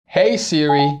Hey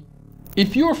Siri,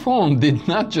 if your phone did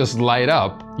not just light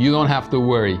up, you don't have to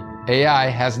worry. AI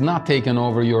has not taken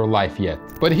over your life yet.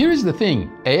 But here's the thing,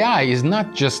 AI is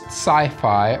not just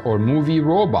sci-fi or movie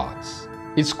robots.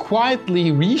 It's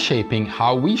quietly reshaping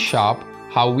how we shop,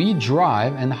 how we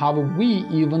drive, and how we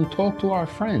even talk to our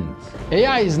friends.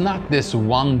 AI is not this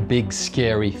one big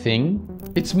scary thing.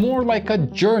 It's more like a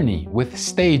journey with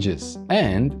stages,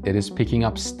 and it is picking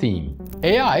up steam.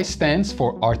 AI stands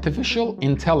for artificial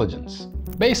intelligence.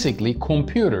 Basically,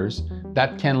 computers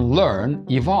that can learn,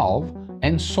 evolve,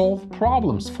 and solve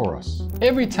problems for us.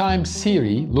 Every time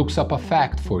Siri looks up a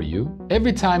fact for you,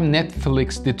 every time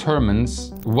Netflix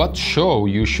determines what show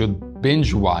you should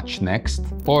binge watch next,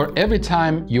 or every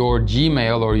time your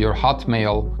Gmail or your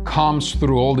Hotmail combs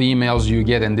through all the emails you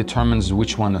get and determines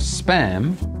which one is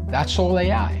spam, that's all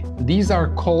AI. These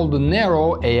are called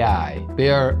narrow AI. They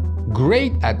are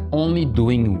great at only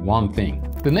doing one thing.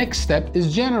 The next step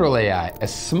is general AI, a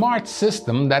smart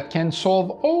system that can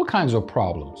solve all kinds of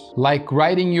problems, like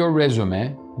writing your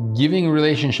resume, giving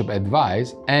relationship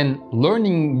advice, and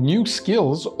learning new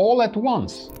skills all at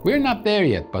once. We're not there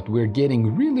yet, but we're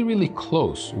getting really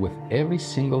close with every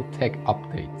single tech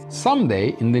update.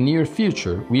 Someday, in the near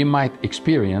future, we might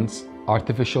experience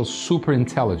artificial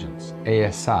superintelligence,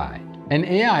 ASI. An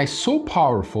AI so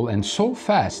powerful and so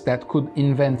fast that could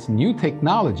invent new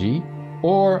technology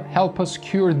or help us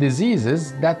cure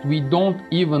diseases that we don't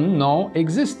even know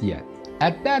exist yet.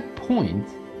 At that point,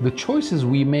 the choices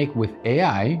we make with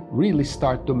AI really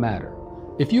start to matter.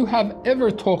 If you have ever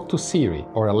talked to Siri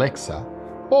or Alexa,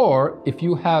 or if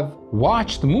you have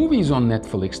watched movies on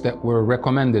Netflix that were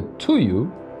recommended to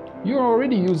you, you're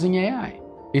already using AI.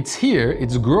 It's here,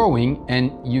 it's growing,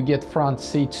 and you get front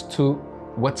seats to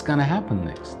what's gonna happen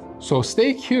next. So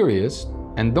stay curious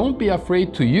and don't be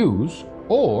afraid to use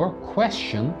or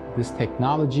question this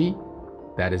technology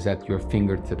that is at your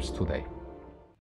fingertips today.